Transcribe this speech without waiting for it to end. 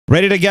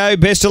Ready to go.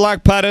 Best of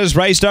luck, putters.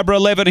 Race number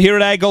 11 here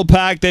at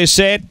Angle-Park. They're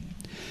set.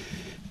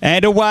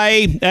 And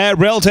away,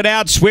 Relton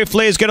out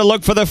swiftly is going to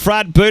look for the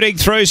front, booting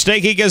through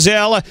Sneaky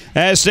Gazelle.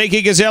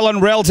 Sneaky Gazelle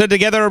and Relton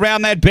together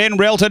around that bend.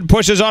 Relton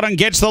pushes on and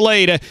gets the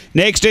lead.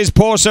 Next is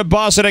Pawson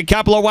Boss and a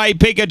couple away,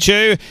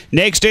 Pikachu.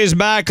 Next is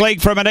Mark Leak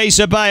from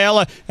Anissa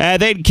Bale.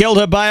 Then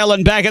Kilter Bale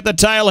and back at the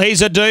tail,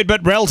 he's a dude,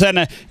 but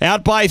Relton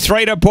out by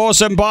 3 to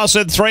Pawson Boss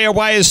and 3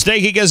 away is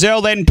Sneaky Gazelle,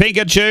 then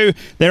Pikachu.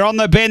 They're on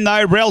the bend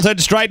though. Relton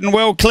straight and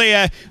well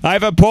clear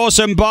over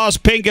Pawson Boss,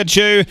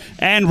 Pikachu,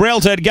 and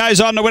Relton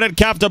goes on to win it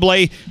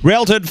comfortably.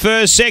 Relton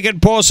first,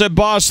 second Pawson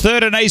Boss,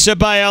 third Anissa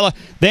Bale,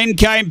 then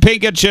came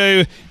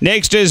Pikachu.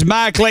 Next is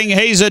Markling,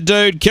 he's a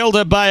dude,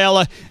 Kilter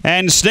Bale,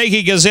 and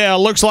Sneaky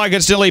Gazelle. Looks like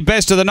it's nearly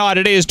best of the night.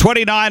 It is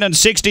 29 and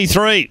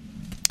 63.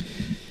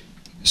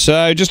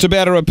 So just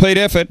about a repeat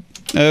effort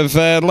of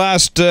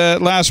last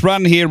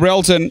run here.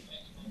 Relton,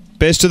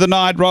 best of the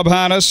night. Rob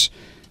Harness,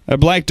 a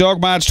Black Dog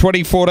March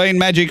 2014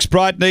 Magic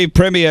Sprite Neve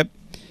Premier.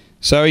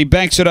 So he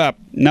backs it up.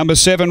 Number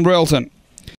 7, Relton.